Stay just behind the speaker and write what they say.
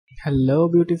Hello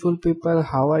beautiful people,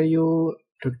 how are you?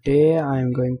 Today I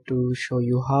am going to show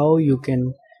you how you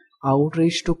can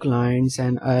outreach to clients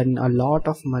and earn a lot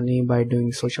of money by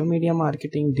doing social media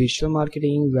marketing, digital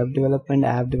marketing, web development,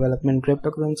 app development,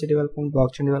 cryptocurrency development,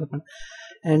 blockchain development,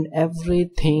 and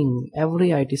everything,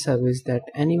 every IT service that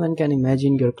anyone can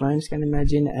imagine, your clients can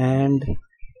imagine, and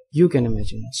you can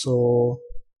imagine. So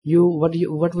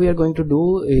what we are going to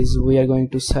do is we are going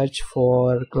to search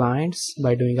for clients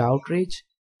by doing outreach.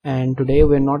 And today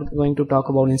we're not going to talk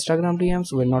about Instagram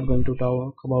DMs, we're not going to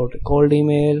talk about cold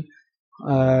email,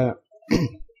 uh,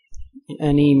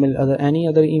 any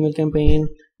other email campaign,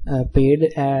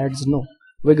 paid ads. No,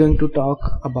 we're going to talk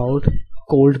about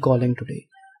cold calling today.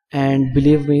 And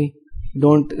believe me,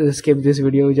 don't skip this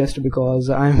video just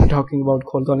because I'm talking about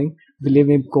cold calling. Believe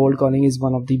me, cold calling is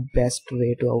one of the best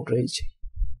way to outreach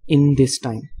in this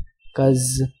time,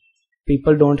 because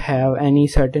people don't have any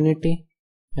certainty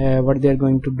what they are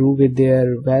going to do with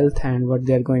their wealth and what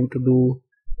they are going to do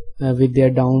with their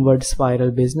downward spiral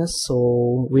business.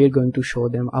 So we are going to show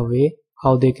them a way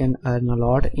how they can earn a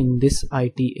lot in this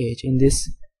IT age, in this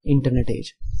internet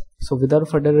age. So without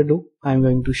further ado, I'm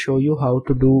going to show you how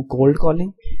to do cold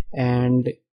calling and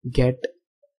get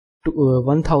to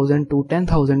 $1,000 to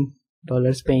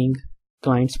 $10,000 paying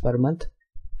clients per month,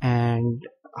 and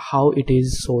how it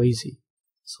is so easy.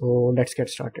 So let's get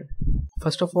started.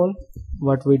 First of all,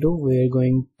 what we do, we're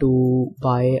going to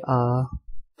buy a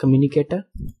communicator,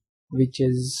 which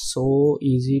is so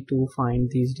easy to find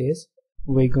these days.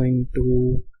 We're going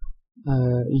to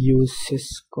use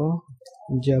Cisco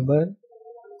Jabber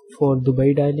for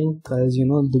Dubai dialing, because you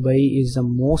know Dubai is the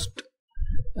most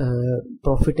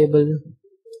profitable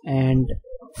and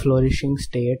flourishing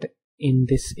state in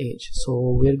this age.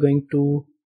 So we're going to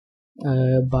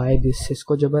buy this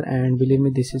Cisco Jabber, and believe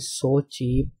me, this is so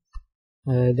cheap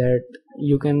that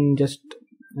you can just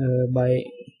buy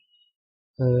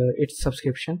its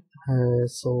subscription.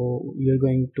 So you're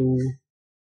going to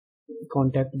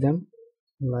contact them,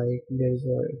 like there's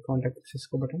a contact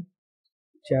Cisco button,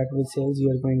 chat with sales.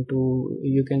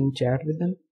 You can chat with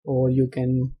them, or you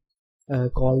can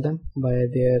call them by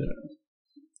their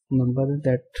number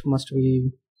that must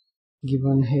be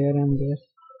given here and there.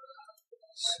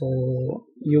 So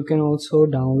you can also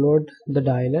download the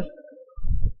dialer,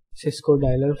 Cisco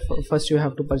dialer. First you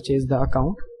have to purchase the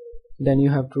account, then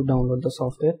you have to download the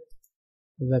software,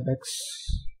 WebEx.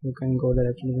 You can go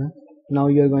directly there. Now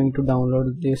you are going to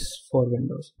download this for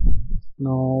Windows.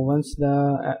 Now once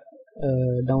the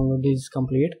download is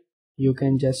complete, you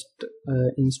can just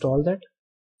install that,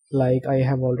 like I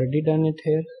have already done it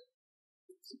here.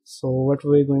 So what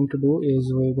we're going to do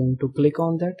is we're going to click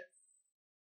on that.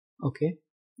 Okay,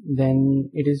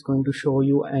 then it is going to show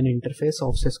you an interface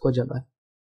of Cisco Jabber,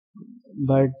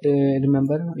 but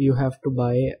remember, you have to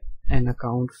buy an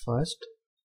account first,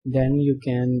 then you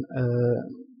can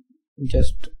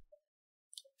just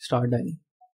start dialing.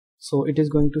 So it is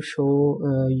going to show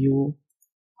you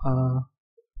a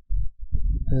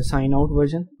sign out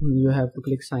version. You have to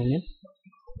click sign in.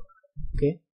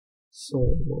 Okay,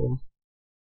 so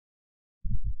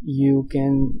you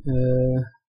can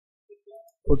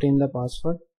put in the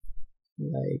password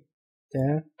like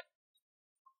that,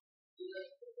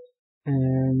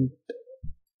 and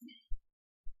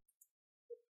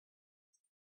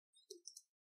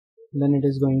then it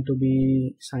is going to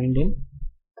be signed in.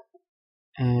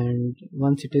 And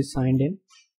once it is signed in,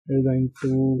 you're going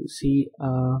to see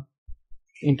a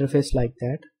interface like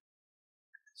that.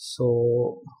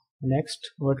 So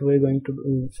next, what we're going to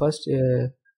do, first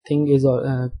thing is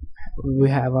we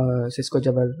have a Cisco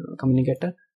Jabber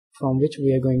communicator from which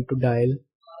we are going to dial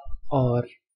our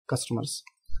customers.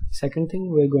 Second thing,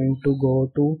 we're going to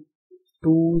go to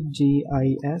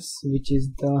 2GIS, which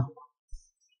is the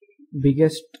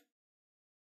biggest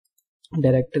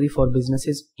directory for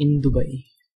businesses in Dubai.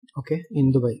 Okay,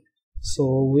 in Dubai.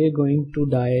 So we're going to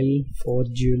dial for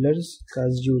jewelers,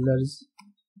 because jewelers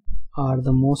are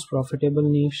the most profitable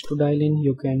niche to dial in.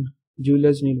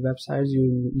 Jewelers need websites,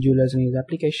 jewelers need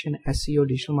application, SEO,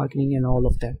 digital marketing, and all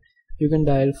of that. You can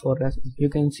dial for, you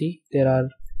can see there are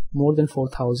more than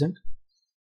 4,000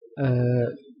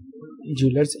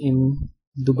 jewelers in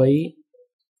Dubai,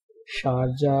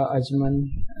 Sharjah, Ajman,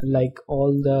 like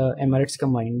all the Emirates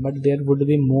combined, but there would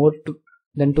be more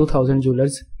than 2,000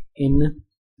 jewelers in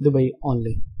Dubai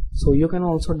only. So you can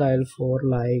also dial for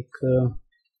like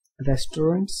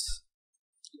restaurants,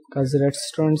 because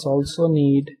restaurants also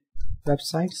need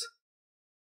websites.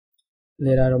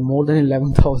 There are more than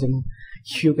 11,000.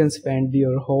 You can spend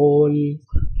your whole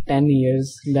 10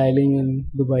 years dialing in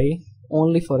Dubai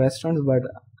only for restaurants, but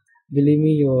believe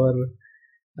me, your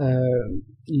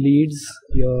leads,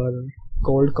 your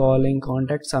cold calling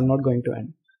contacts are not going to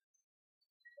end.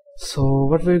 So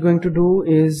what we're going to do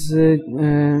is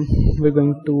we're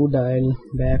going to dial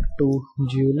back to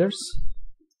jewelers.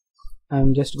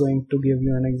 I'm just going to give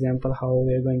you an example how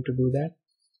we're going to do that.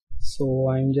 So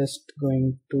I'm just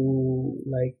going to,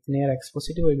 like, near Expo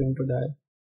City, we're going to dial.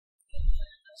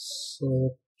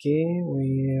 So okay,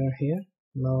 we are here.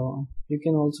 Now you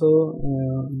can also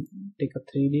take a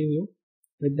 3D view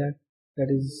with that. That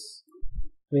is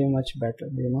way much better,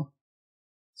 you know.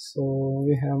 So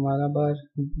we have Malabar,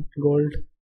 gold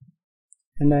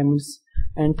and diamonds,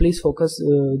 and please focus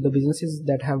the businesses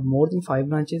that have more than 5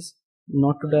 branches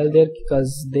not to dial there,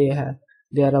 because they are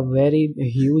a very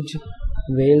huge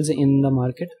whales in the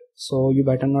market. So you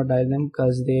better not dial them,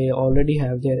 because they already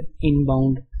have their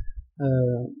inbound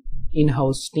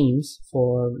in-house teams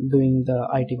for doing the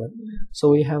IT work.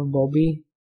 So we have Bobby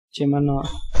Chimanor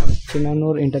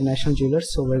International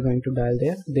Jewelers, so we're going to dial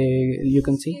there. You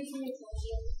can see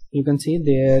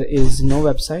there is no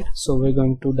website, so we're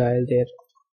going to dial their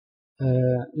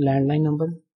landline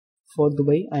number for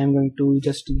Dubai. I am going to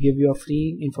just give you a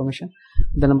free information.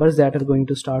 The numbers that are going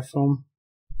to start from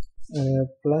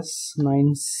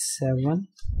 +97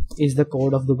 is the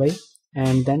code of Dubai,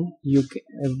 and then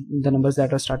the numbers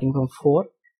that are starting from 4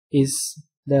 is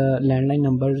the landline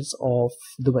numbers of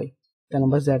Dubai. The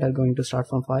numbers that are going to start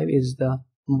from 5 is the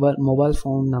mobile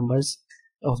phone numbers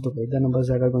of Dubai. The numbers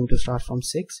that are going to start from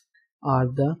 6 are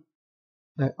the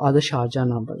Sharjah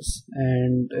numbers,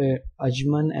 and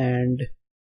Ajman and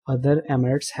other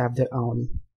Emirates have their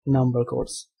own number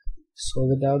codes. So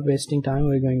without wasting time,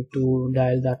 we're going to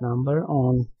dial that number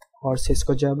on our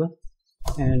Cisco Jabber,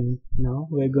 and now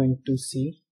we're going to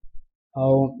see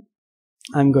how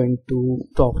I'm going to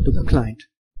talk to the client.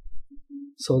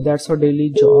 So that's our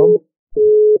daily job,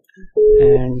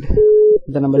 and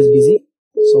the number is busy,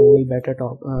 so we better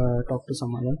talk to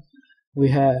someone. We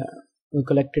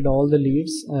collected all the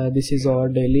leads. This is our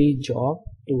daily job,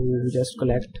 to just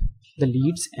collect the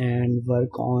leads and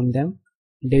work on them.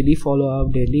 Daily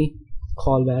follow-up, daily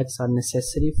callbacks are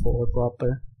necessary for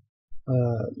proper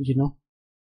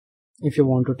if you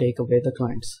want to take away the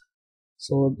clients.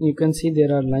 So you can see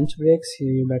there are lunch breaks.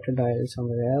 You better dial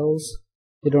somewhere else.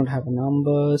 They don't have a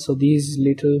number, so these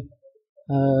little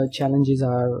challenges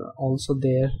are also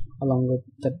there along with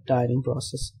the dialing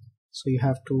process, so you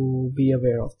have to be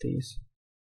aware of these.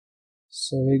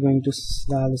 So we're going to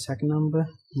dial the second number,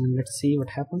 and let's see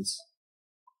what happens.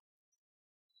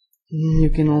 You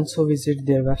can also visit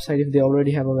their website if they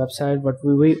already have a website. What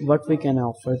we can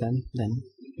offer them, then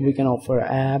we can offer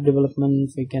app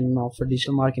development, we can offer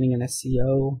digital marketing and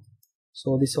SEO.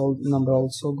 So this old number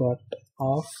also got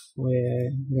off.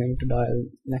 We're going to dial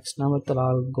next number,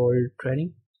 Talal Gold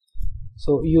Trading.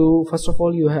 So first of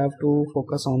all you have to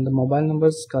focus on the mobile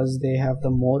numbers, because they have the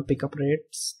more pickup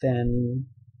rates than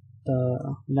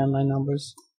the landline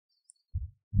numbers.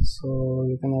 So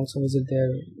you can also visit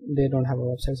they don't have a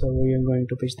website, so we are going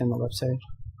to pitch them a website.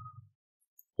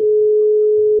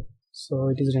 So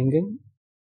it is ringing.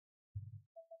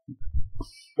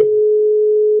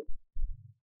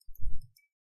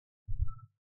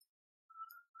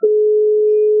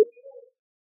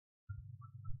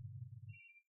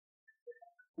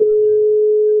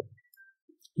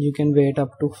 You can wait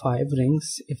up to 5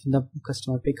 rings. If the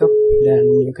customer pick up, then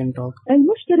you can talk.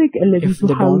 If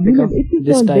they don't pick up,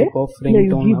 this type of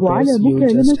ringtone appears. You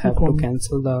just have to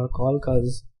cancel the call,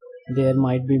 because there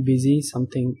might be busy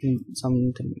doing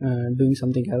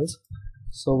something else.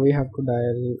 So we have to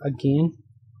dial again.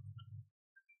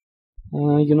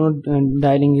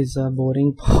 Dialing is a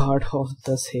boring part of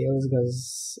the sales,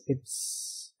 because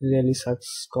it's really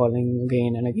sucks calling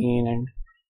again and again and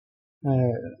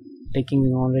taking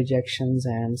on rejections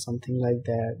and something like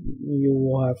that.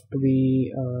 You have to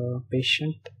be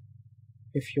patient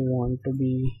if you want to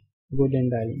be good in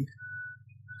dialing.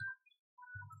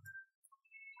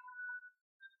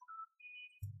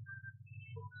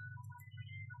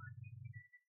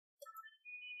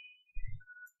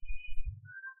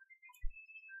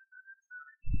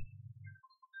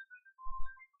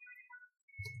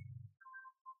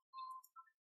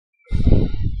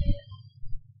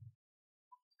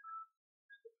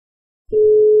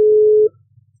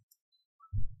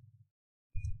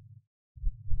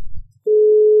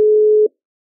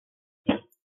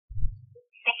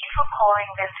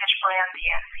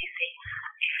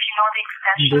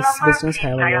 This business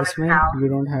have a voicemail. You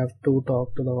don't have to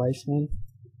talk to the voicemail.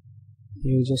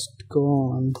 You just go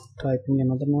on typing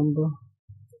another number.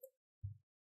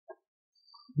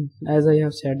 As I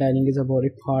have said, dialing is a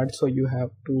boring part, so you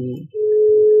have to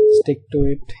stick to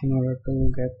it in order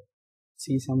to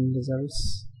see some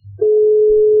results.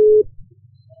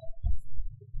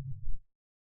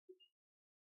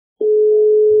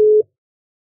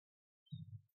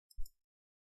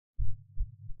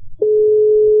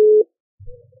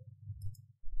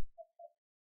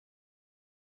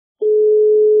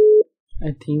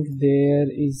 I think there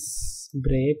is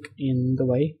break in the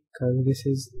way because this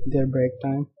is their break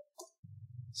time,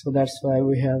 so that's why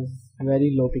we have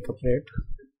very low pickup rate.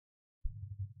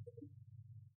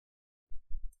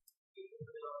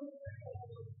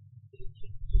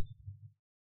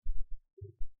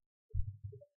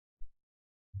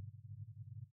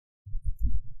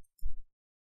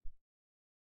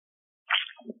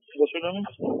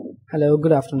 Hello,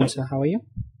 good afternoon, sir. How are you?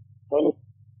 Hello.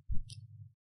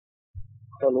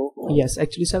 Hello. Yes,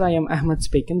 actually, sir, I am Ahmed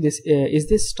speaking. This is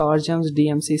this Star Gems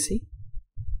DMCC?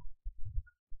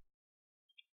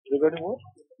 Regarding what?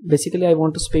 Basically, I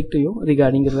want to speak to you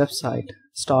regarding your website,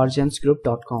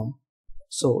 stargemsgroup.com.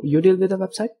 So, you deal with the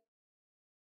website?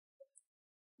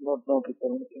 Not now, because I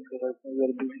think right now we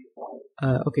are busy.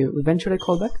 Okay, when should I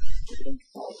call back?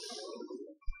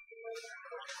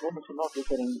 Not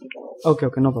referring. Okay,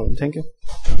 no problem. Thank you.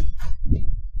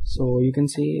 So you can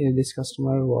see this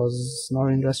customer was not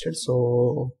interested,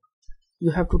 so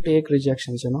you have to take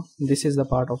rejections, this is the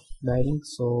part of dialing.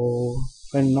 So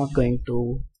we're not going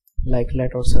to let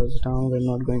ourselves down. We're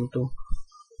not going to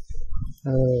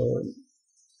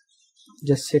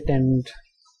just sit and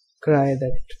cry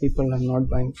that people are not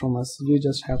buying from us. You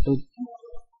just have to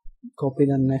copy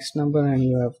the next number and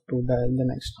you have to dial the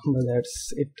next number.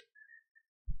 That's it.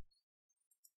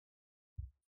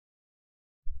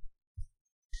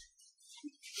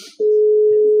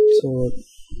 So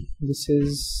this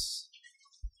is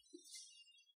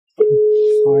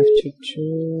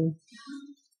 522.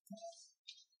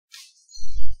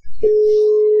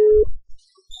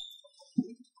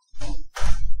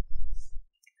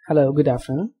 Hello, good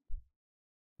afternoon.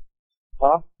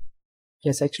 Huh?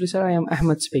 Yes, actually, sir, I am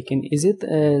Ahmed speaking. Is it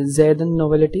Zaydan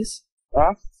Novelties?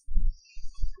 Huh?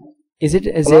 Is it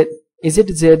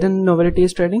Zaydan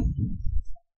Novelties Trading?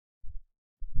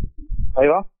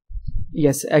 Aywa?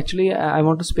 Yes, actually, I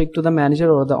want to speak to the manager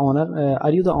or the owner.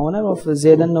 Are you the owner of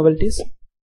Zaydan Novelties?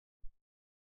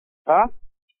 Huh?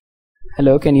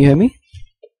 Hello, can you hear me?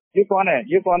 ये कौन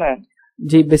है?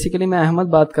 जी, basically मैं अहमद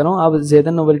बात कर रहा हूँ. आप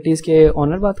ज़ैदन नोवेल्टीज के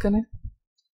ओनर बात कर रहे हैं?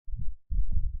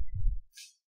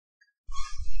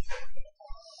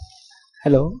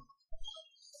 Hello.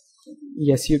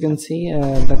 Yes, you can see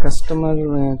the customer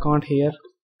can't hear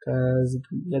because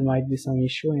there might be some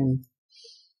issue in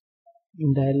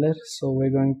dialer. So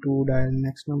we're going to dial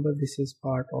next number. This is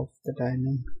part of the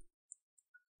dialing.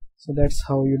 So that's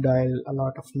how you dial a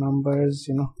lot of numbers,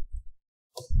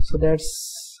 So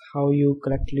that's how you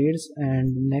collect leads.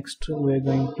 And next we're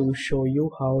going to show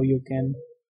you how you can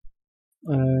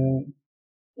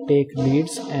take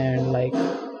leads, and like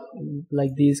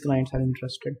these clients are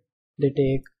interested,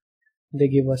 they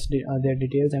give us their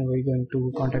details and we're going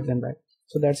to contact them back.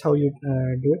 So that's how you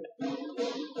do it.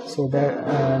 So that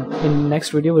in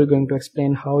next video we're going to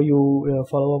explain how you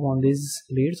follow up on these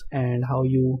leads and how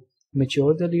you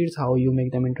mature the leads, how you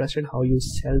make them interested, how you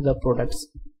sell the products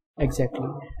exactly.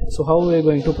 So how we're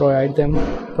going to provide them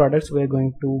products, we're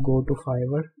going to go to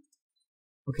Fiverr,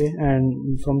 okay,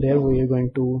 and from there we are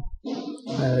going to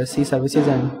see services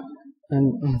and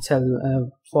sell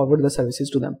forward the services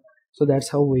to them. So that's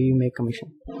how we make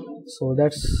commission. So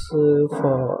that's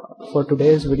for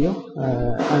today's video.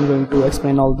 I'm going to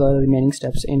explain all the remaining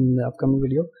steps in the upcoming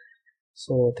video.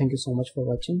 So thank you so much for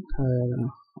watching.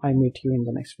 I meet you in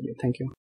the next video. Thank you.